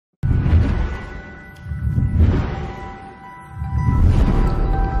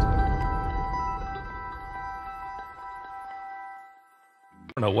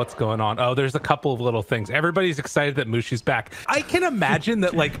don't know what's going on. Oh, there's a couple of little things. Everybody's excited that Mushi's back. I can imagine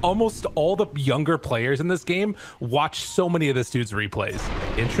that like almost all the younger players in this game watch so many of this dude's replays.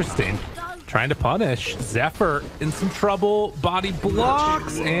 Interesting. Trying to punish. Zephyr in some trouble. Body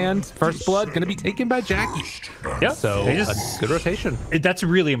blocks, and first blood going to be taken by Jackie. Yeah, so a good rotation. That's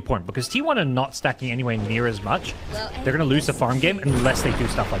really important because T1 are not stacking anywhere near as much. They're going to lose the farm game unless they do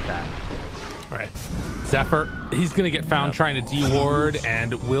stuff like that. All right. Zephyr, he's going to get found trying to D-ward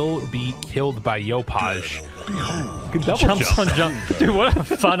and will be killed by Yopaj. Jumps on jump. Dude, what a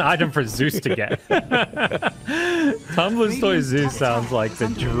fun item for Zeus to get. Tumblr's Toy Zeus sounds like the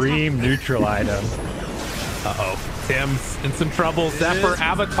dream neutral item. Uh-oh. Tim's in some trouble. Zephyr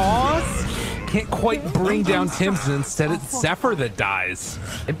avatars. Can't quite bring down Tim's, and instead it's Zephyr that dies.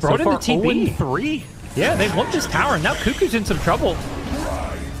 It brought in the TP. 0-3. Yeah, they want this tower, and now Cuckoo's in some trouble.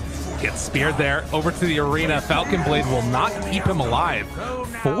 Gets speared there over to the arena. Falcon Blade will not keep him alive.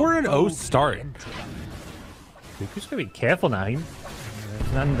 4-0 start. Cuckoo's gonna be careful now.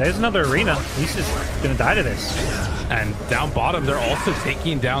 There's another arena. He's just gonna die to this. And down bottom, they're also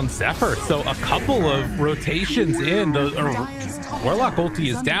taking down Zephyr. So a couple of rotations in. The Warlock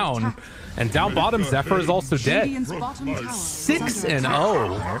ulti is down. And down bottom, Zephyr is also dead.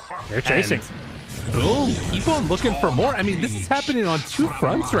 6-0. They're chasing. Boom, keep on looking for more. I mean, this is happening on two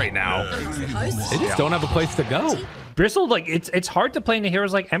fronts right now. They just don't have a place to go. Bristle, like it's hard to play into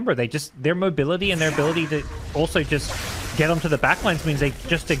heroes like Ember. Their mobility and their ability to also just get onto the backlines means they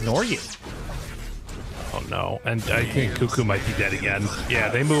just ignore you. Oh no, and I think Cuckoo might be dead again. Yeah,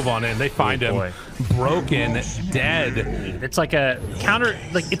 they move on in. They find him broken, dead. It's like a counter,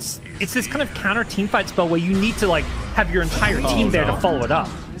 like it's this kind of counter team fight spell where you need to like have your entire team there to follow it up.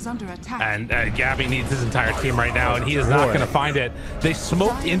 And Gabby needs his entire team right now, and he is not going to find it. They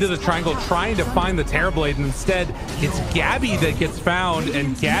smoked into the triangle trying to find the Terrorblade, and instead it's Gabby that gets found,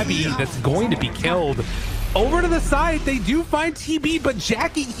 and Gabby that's going to be killed. Over to the side, they do find TB, but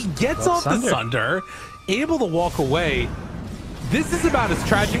Jackie, he gets off the Sunder, able to walk away. This is about as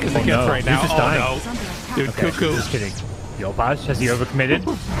tragic as it gets right now. Oh no. Dude, okay, Cuckoo. Just kidding. Yopaj, has he overcommitted?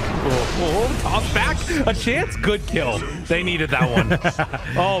 Toss back, a chance, good kill. They needed that one.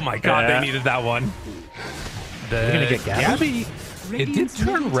 Oh my god, they needed that one. They're gonna get Gabby. It did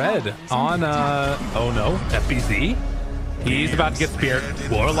turn red on oh no, FBZ. He's about to get speared.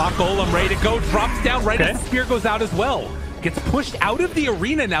 Warlock Golem ready to go, drops down right as the spear goes out as well. Gets pushed out of the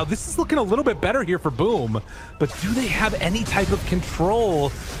arena now. This is looking a little bit better here for Boom, but do they have any type of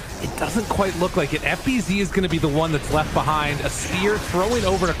control? It doesn't quite look like it. FBZ is going to be the one that's left behind. A spear throwing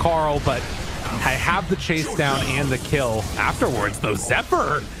over to Carl, but I have the chase down and the kill. Afterwards, though,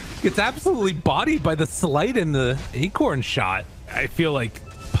 Zephyr gets absolutely bodied by the Slight and the Acorn shot. I feel like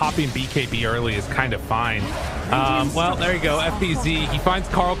popping BKB early is kind of fine. Well, there you go. FBZ, he finds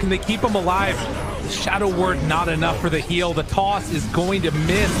Carl. Can they keep him alive? Shadow Word not enough for the heal. The toss is going to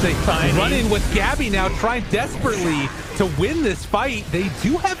miss. They run in with Gabby now, trying desperately to win this fight. They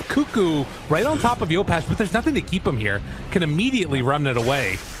do have Cuckoo right on top of Yopaj, but there's nothing to keep him here. Can immediately run it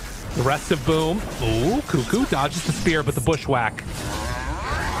away. The rest of Boom. Ooh, Cuckoo dodges the spear, but the bushwhack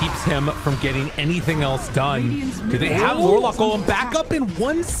keeps him from getting anything else done. Do they have Warlock Golem back up in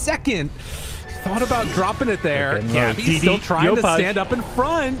 1 second? Thought about dropping it there. Gabby's still trying to stand up in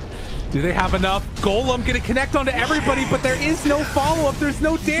front. Do they have enough? Golem gonna connect onto everybody, but there is no follow-up. There's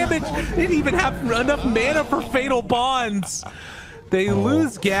no damage. They didn't even have enough mana for Fatal Bonds. They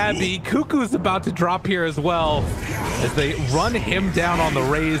lose Gabby. Cuckoo's about to drop here as well as they run him down on the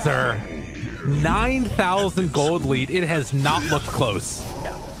Razor. 9,000 gold lead. It has not looked close.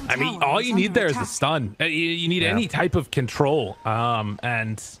 I mean, all you need there is a stun. You need any type of control.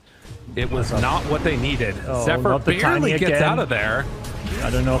 And it was not what they needed. Zephyr barely gets out of there. I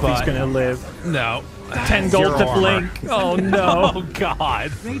don't know if he's going to live. No. 10 gold to blink. Oh, no. Oh,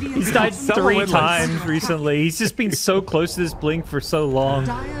 God. He's died 3 times recently. He's just been so close to this blink for so long.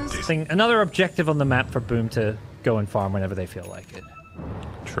 Another objective on the map for Boom to go and farm whenever they feel like it.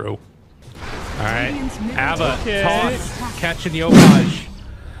 True. All right. Ava, toss, catching Yopaj.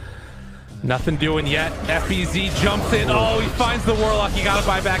 Nothing doing yet. FBZ jumps in. Oh, he finds the Warlock. You gotta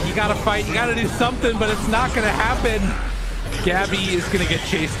buy back. You gotta fight. You gotta do something, but it's not gonna happen. Gabby is gonna get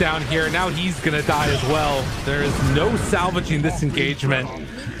chased down here. Now he's gonna die as well. There is no salvaging this engagement.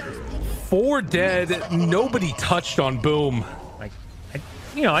 4 dead. Nobody touched on Boom.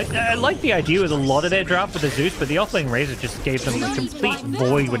 I like the idea with a lot of their draft with the Zeus, but the offlane Razor just gave them a complete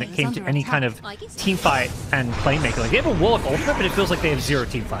void when it came to any kind of team fight and playmaking. Like, they have a Warlock ultimate, but it feels like they have 0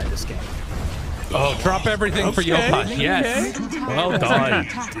 team fight this game. Oh, drop everything for Yopash. Yes. Well done.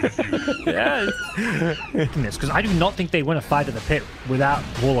 Yes. Because I do not think they win a fight in the pit without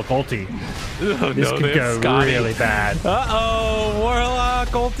Warlock ulti. This could go really bad. Uh-oh. Warlock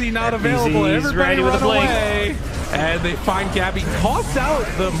ulti not available. Everybody's ready with a blink. Away. And they find Gabby. Toss out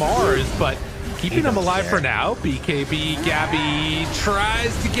the Mars, but keeping him alive for now. BKB, Gabby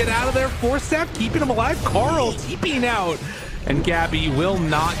tries to get out of there. Force staff keeping him alive. Carl TPing out. And Gabby will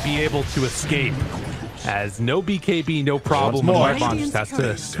not be able to escape. As no BKB, no problem. Whitemon just has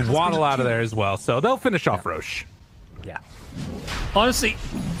to swaddle out of there as well. So they'll finish off Roche. Yeah. Honestly,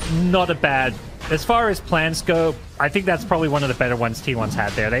 not a bad. As far as plans go, I think that's probably one of the better ones T1's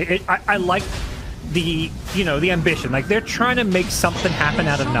had there. I like the, the ambition. Like, they're trying to make something happen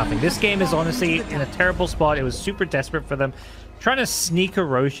out of nothing. This game is honestly in a terrible spot. It was super desperate for them. Trying to sneak a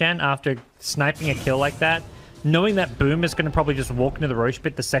Roshan after sniping a kill like that, knowing that Boom is going to probably just walk into the Roche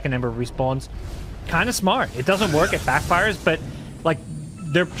pit the second Ember respawns, kind of smart. It doesn't work, it backfires, but, like,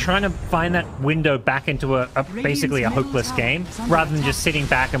 they're trying to find that window back into a basically a hopeless game, rather than just sitting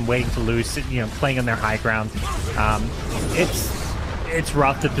back and waiting to lose, playing on their high ground. It's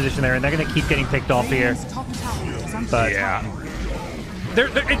rough, the position there, and they're going to keep getting picked off here. But yeah,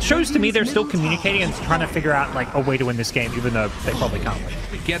 it shows to me they're still communicating and trying to figure out like a way to win this game, even though they probably can't win.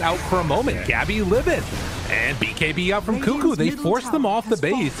 Get out for a moment. Gabby living, and BKB out from Cuckoo. They force them off the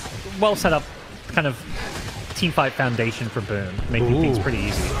base. Well set up, kind of teamfight foundation for Boom, making things pretty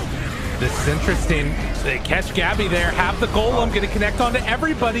easy. This is interesting. They catch Gabby there. Have the Golem going to connect onto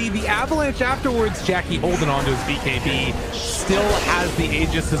everybody. The Avalanche afterwards. Jackie holding on to his BKB. Still has the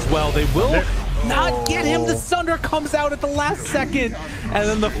Aegis as well. They will not get him. The Sunder comes out at the last second. And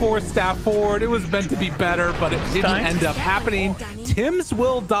then the Force staff forward. It was meant to be better, but it didn't end up happening. Tims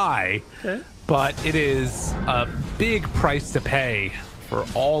will die, but it is a big price to pay for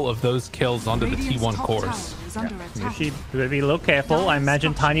all of those kills onto the T1 course. Mushi better be a little careful. I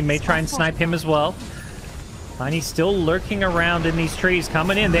imagine Tiny may try and snipe him as well. Tiny's still lurking around in these trees,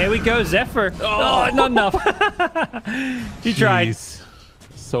 coming in. There we go, Zephyr. Oh, not enough. He tried.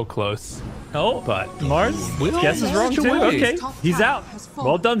 So close. Oh, but Mars guess is wrong too. Okay, he's out.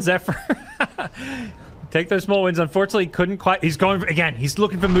 Well done, Zephyr. Take those small wins. Unfortunately, couldn't quite. He's going again. He's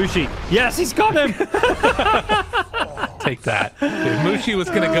looking for Mushi. Yes, he's got him. Take that. If Mushi was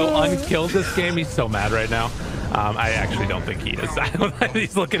going to go unkilled this game, he's so mad right now. I actually don't think he is. I don't think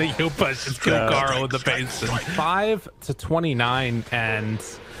he's looking at you, but just kill Garo with the base. 5-29, and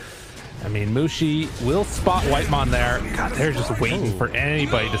I mean, Mushi will spot Whitemon there. God, they're just waiting for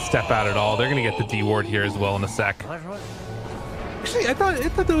anybody to step out at all. They're going to get the D ward here as well in a sec. Actually, I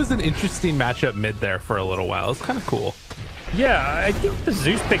thought there was an interesting matchup mid there for a little while. It's kind of cool. Yeah, I think the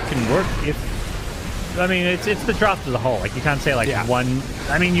Zeus pick can work if. I mean, it's the draft as a whole. Like, you can't say, like, one...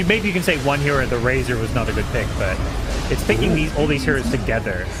 I mean, maybe you can say one hero, the Razor, was not a good pick, but it's picking all these heroes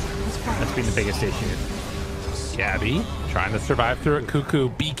together. That's been the biggest issue. Gabby trying to survive through it. Cuckoo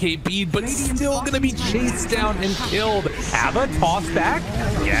BKB, but still going to be chased down and killed. Ava toss back.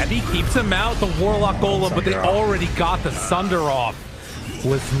 Gabby keeps him out. The Warlock Golem, but they already got the Sunder off.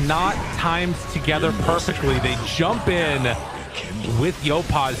 Was not timed together perfectly. They jump in with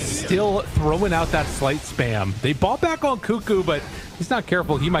Yopaj still throwing out that slight spam. They bought back on Cuckoo, but he's not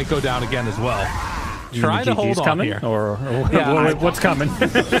careful. He might go down again as well. Trying to hold on coming? here. Or what's coming?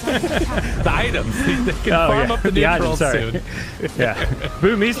 The items. They can farm up the neutrals soon. Yeah.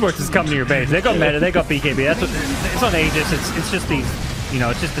 Boom Esports is coming to your base. They got meta. They got BKB. That's what, it's on Aegis. It's just these,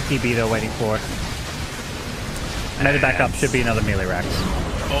 it's just the TB they're waiting for. Meta back up should be another melee Rax.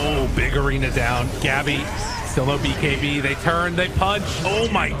 Oh, big arena down. Gabby. Still no BKB. They turn, they punch. Oh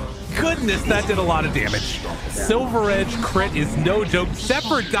my goodness, that did a lot of damage. Silver Edge crit is no joke.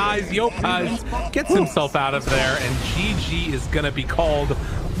 Zephyr dies. Yopaj gets himself out of there, and GG is going to be called.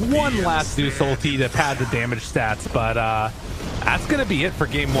 One last Zeus ulti to pad the damage stats, but that's going to be it for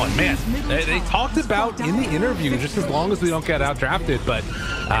game one. Man, they talked about in the interview, just as long as we don't get out drafted, but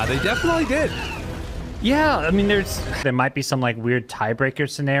they definitely did. Yeah, I mean, there might be some like weird tiebreaker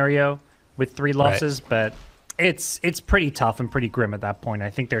scenario with 3 losses, but it's pretty tough and pretty grim at that point.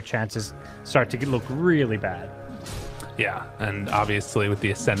 I think their chances start to look really bad. Yeah, and obviously with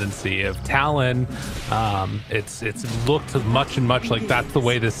the ascendancy of Talon, it's looked much like that's the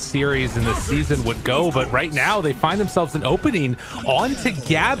way this series and this season would go. But right now they find themselves an opening onto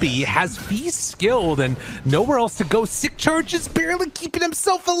Gabby, has Feast skilled and nowhere else to go. Sick Charge is barely keeping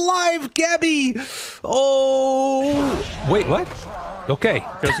himself alive. Gabby, oh wait, what? Okay,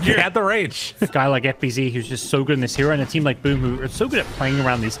 he had the rage. A guy like FBZ who's just so good in this hero, and a team like Boom who are so good at playing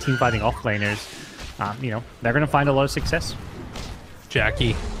around these team fighting offlaners, they're going to find a lot of success.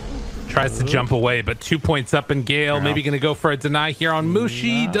 Jackie Tries to jump away, but 2 points up in Gale. Maybe going to go for a deny here on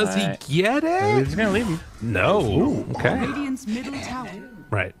Mushi. Does he get it? He's going to leave him. No. Ooh, okay. Radiant's middle tower.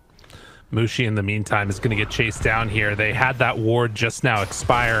 Right. Mushi, in the meantime, is going to get chased down here. They had that ward just now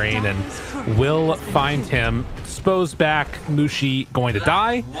expiring and will find him. Dispose back. Mushi going to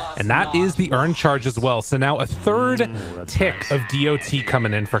die. And that is the earn charge as well. So now a third tick of DOT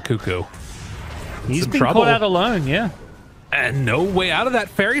coming in for Cuckoo. He's been caught out alone, yeah. And no way out of that.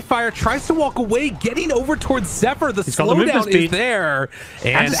 Fairy Fire tries to walk away, getting over towards Zephyr. The slowdown is there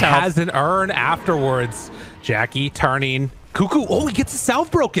and has an earn afterwards. Jackie turning. Cuckoo, oh, he gets his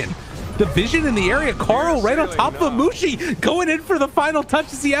salve broken. The vision in the area. Carl right on top of Mushi, going in for the final touch.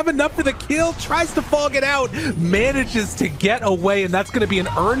 Does he have enough for the kill? Tries to fog it out. Manages to get away, and that's going to be an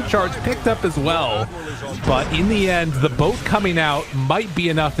earn charge picked up as well. But in the end, the boat coming out might be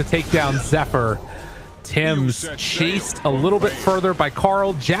enough to take down Zephyr. Tim's chased a little bit further by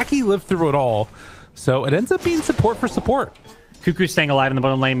Carl. Jackie lived through it all. So it ends up being support for support. Cuckoo's staying alive in the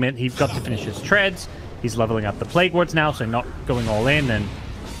bottom lane mid. He's got to finish his treads. He's leveling up the Plague Wards now, so not going all in. And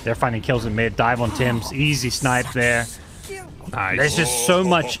they're finding kills in mid. Dive on Tim's. Easy snipe there. Nice. There's just so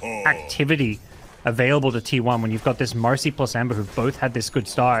much activity available to T1 when you've got this Marcy plus Ember who've both had this good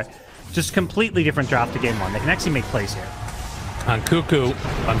start. Just completely different draft to game one. They can actually make plays here. On Cuckoo,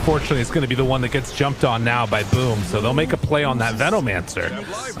 unfortunately, it's going to be the one that gets jumped on now by Boom, so they'll make a play on that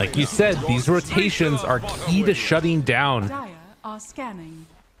Venomancer. Like you said, these rotations are key to shutting down. Dire are scanning.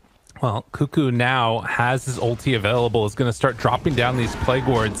 Well, Cuckoo now has his ulti available, is going to start dropping down these Plague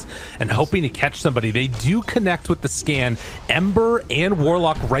Wards and hoping to catch somebody. They do connect with the scan. Ember and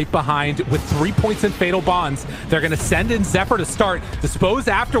Warlock right behind with 3 points in Fatal Bonds. They're going to send in Zephyr to start. Dispose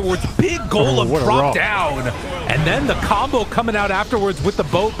afterwards. Big Golem drop down. And then the combo coming out afterwards with the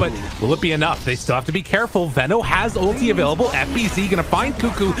boat, but will it be enough? They still have to be careful. Veno has ulti available. FBZ going to find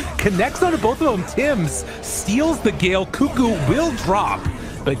Cuckoo. Connects onto both of them. Tims steals the Gale. Cuckoo will drop.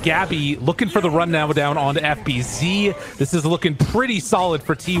 But Gabby looking for the run now down onto FBZ. This is looking pretty solid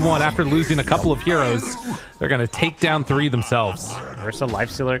for T1 after losing a couple of heroes. They're going to take down 3 themselves. Ursa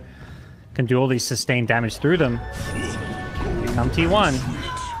Lifestealer can do all these sustained damage through them. Here come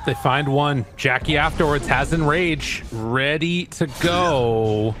T1. They find one. Jackie afterwards has Enrage. Ready to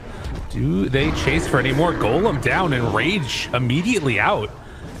go. Do they chase for any more? Golem down. Enrage immediately out.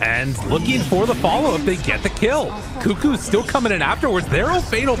 And looking for the follow if they get the kill. Cuckoo's still coming in afterwards. They're all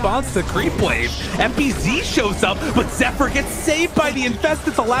Fatal Bonds to Creep Wave. MPZ shows up, but Zephyr gets saved by the Infest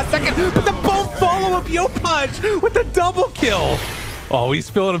at the last second. But the both follow up Yopaj with the double kill. Oh,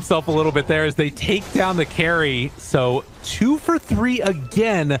 he's feeling himself a little bit there as they take down the carry. So 2 for 3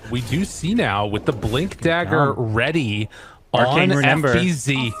 again. We do see now with the Blink Dagger ready on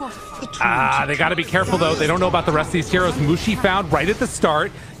FBZ. They got to be careful, though. They don't know about the rest of these heroes. Mushi found right at the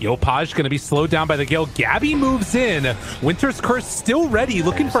start. Yopaj going to be slowed down by the Gale. Gabby moves in. Winter's Curse still ready,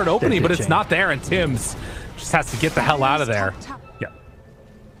 looking for an opening, but it's not there, and Tims just has to get the hell out of there. Yeah.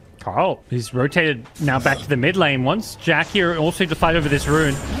 Carl, he's rotated now back to the mid lane. Once Jackie also to fight over this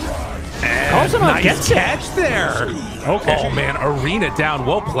rune. And nice catch there. Okay. Oh, man, Arena down.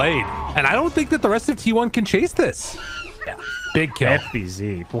 Well played. And I don't think that the rest of T1 can chase this. Yeah. Big kill.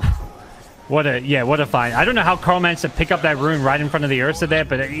 FBZ. What a find. I don't know how Carl managed to pick up that rune right in front of the Ursa there,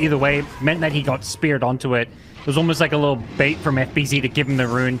 but either way, it meant that he got speared onto it. It was almost like a little bait from FBZ to give him the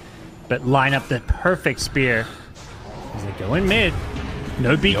rune, but line up the perfect spear. As they go in mid.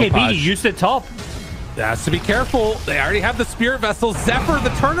 No BKB, he used it top. Has to be careful. They already have the Spirit Vessel. Zephyr,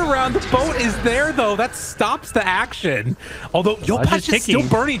 the turnaround. The boat is there, though. That stops the action. Although Yopaj is still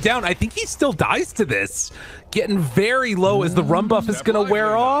burning down. I think he still dies to this. Getting very low as the run buff is going to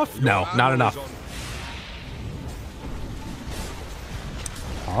wear off. No, not enough.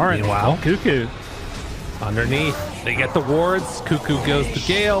 All right, meanwhile, Cuckoo. Underneath, they get the wards. Cuckoo goes to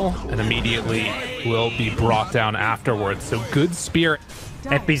Gale and immediately will be brought down afterwards. So good Spirit.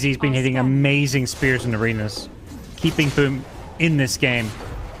 FBZ's been hitting amazing spears in arenas, keeping Boom in this game.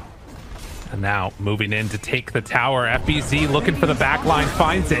 And now moving in to take the tower. FBZ looking for the back line,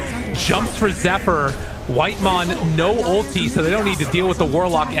 finds it, jumps for Zephyr. Whitemon, no ulti, so they don't need to deal with the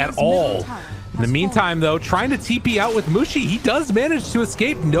Warlock at all. In the meantime, though, trying to TP out with Mushi, he does manage to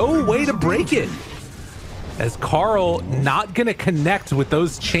escape. No way to break it. As Carl not going to connect with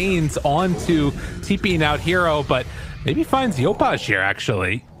those chains onto TPing out Hero, but maybe finds Yopaj here,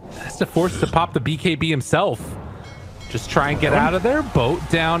 actually. Has to force to pop the BKB himself. Just try and get out of there. Boat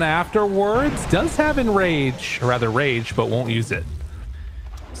down afterwards. Does have Enrage, or rather Rage, but won't use it.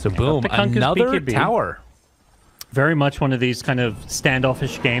 So boom, another BKB. Tower. Very much one of these kind of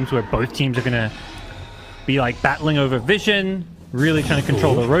standoffish games where both teams are going to be like battling over vision, Really trying to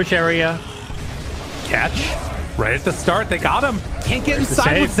control the Roche area. Catch. Right at the start, they got him. Can't get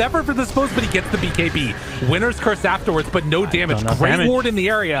inside with Zephyr for the dispose, but he gets the BKB. Winner's Curse afterwards, but no damage. Great ward in the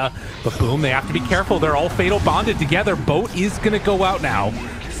area, but boom, they have to be careful. They're all fatal bonded together. Boat is going to go out now.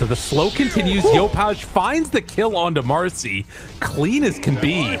 So the slow continues. Yopaj finds the kill onto Marcy. Clean as can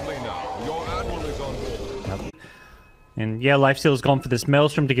be. And yeah, Lifesteal's gone for this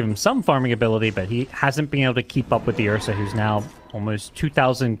Maelstrom to give him some farming ability, but he hasn't been able to keep up with the Ursa, who's now almost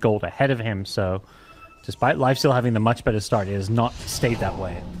 2,000 gold ahead of him. So despite Lifesteal having the much better start, it has not stayed that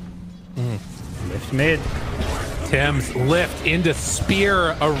way. Lift mid. Tim's lift into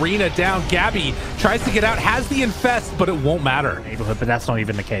Spear, Arena down. Gabby tries to get out, has the infest, but it won't matter. But that's not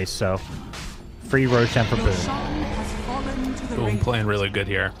even the case, so free Roshan for Boom. Boom playing really good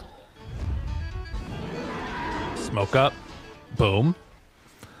here. Smoke up. Boom.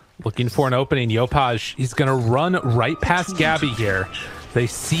 Looking for an opening. Yopaj, he's going to run right past Gabby here. They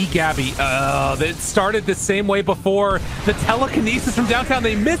see Gabby. It started the same way before. The telekinesis from downtown,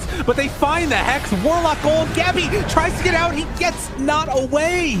 they miss, but they find the Hex. Warlock Gold. Gabby tries to get out. He gets not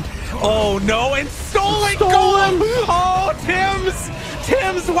away. Oh, no. And stolen Golem. Oh,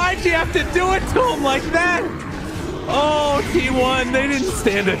 Tim's, why'd you have to do it to him like that? Oh, T1, they didn't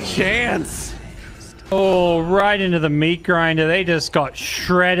stand a chance. Oh, right into the meat grinder. They just got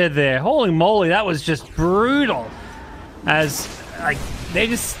shredded there. Holy moly, that was just brutal. As like they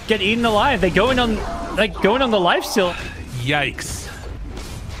just get eaten alive. They go in on the life steal. Yikes.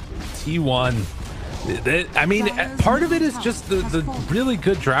 T1. I mean, part of it is just the really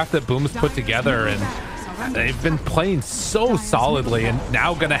good draft that Boom's put together, and they've been playing so solidly, and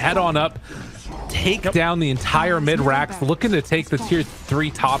now gonna head on up, take down the entire mid racks, looking to take the tier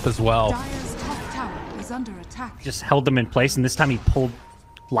 3 top as well. Under attack. Just held them in place, and this time he pulled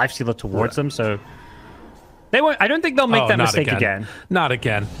Lifestealer towards them, so they won't. I don't think they'll make that mistake again. Not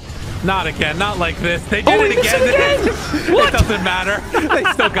again. Not again. Not like this. They did it again. It doesn't matter. They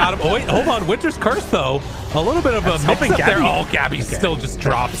still got him. Oh wait, hold on. Winter's Curse though. A little bit of a mix-up there. Oh, Gabby still just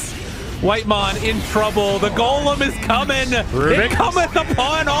drops. Whitemon in trouble. The Golem is coming. It cometh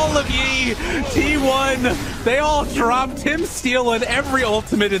upon all of ye. T1, they all dropped. Tim stealing every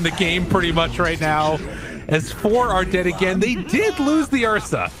ultimate in the game pretty much right now. As 4 are dead again. They did lose the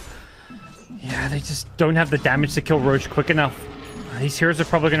Ursa. Yeah, they just don't have the damage to kill Roche quick enough. These heroes are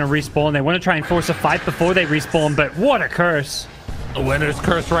probably going to respawn. They want to try and force a fight before they respawn, but what a curse. Winner's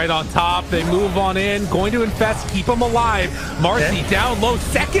Curse right on top. They move on in, going to infest, keep them alive. Marcy down low,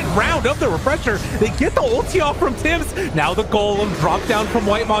 second round of the refresher. They get the ulti off from Tim's. Now the Golem drop down from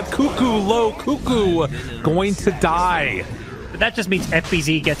Whitemon. Cuckoo low, Cuckoo going to die. But that just means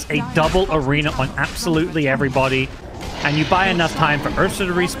FBZ gets a double arena on absolutely everybody. And you buy enough time for Ursa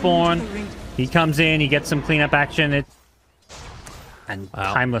to respawn. He comes in, he gets some cleanup action. And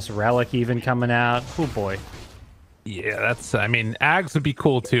Timeless Relic even coming out. Oh boy. Yeah, that's, I mean, Ags would be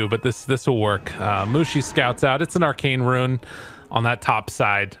cool too, but this will work. Mushi scouts out. It's an arcane rune on that top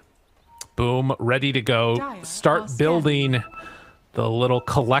side. Boom, ready to go. Start building the little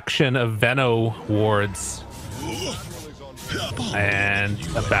collection of Veno wards. And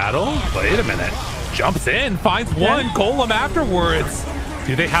a battle. Wait a minute. Jumps in, finds one. Golem afterwards.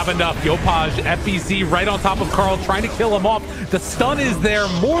 Do they have enough? Yopaj, FBZ right on top of Carl, trying to kill him off. The stun is there,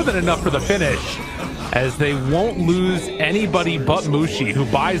 more than enough for the finish, as they won't lose anybody but Mushi, who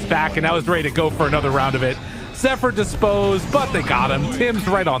buys back and now is ready to go for another round of it. Zephyr disposed, but they got him. Tim's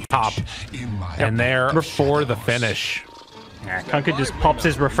right on top. And there for the finish. Yeah, Kunkka just pops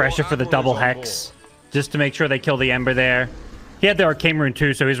his refresher for the double hex, just to make sure they kill the Ember there. He had the Arcane Rune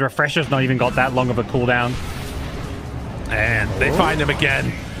too, so his refresher's not even got that long of a cooldown. And they find him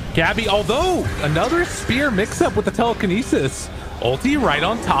again. Gabby, although another spear mix-up with the telekinesis. Ulti right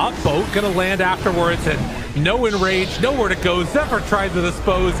on top. Boat gonna land afterwards, and no enrage, nowhere to go. Zephyr tried to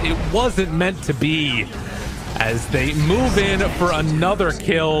dispose. It wasn't meant to be. As they move in for another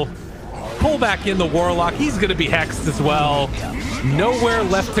kill. Pull back in the Warlock. He's gonna be hexed as well. Nowhere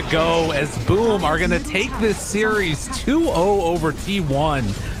left to go, as Boom are gonna take this series 2-0 over T1.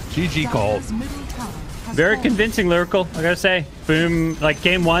 GG Cole. Very convincing, Lyrical, I gotta say. Boom, like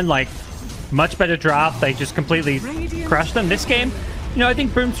game 1, like much better draft. They just completely crushed them. This game, you know, I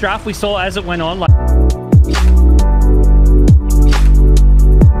think Boom's draft we saw as it went on, like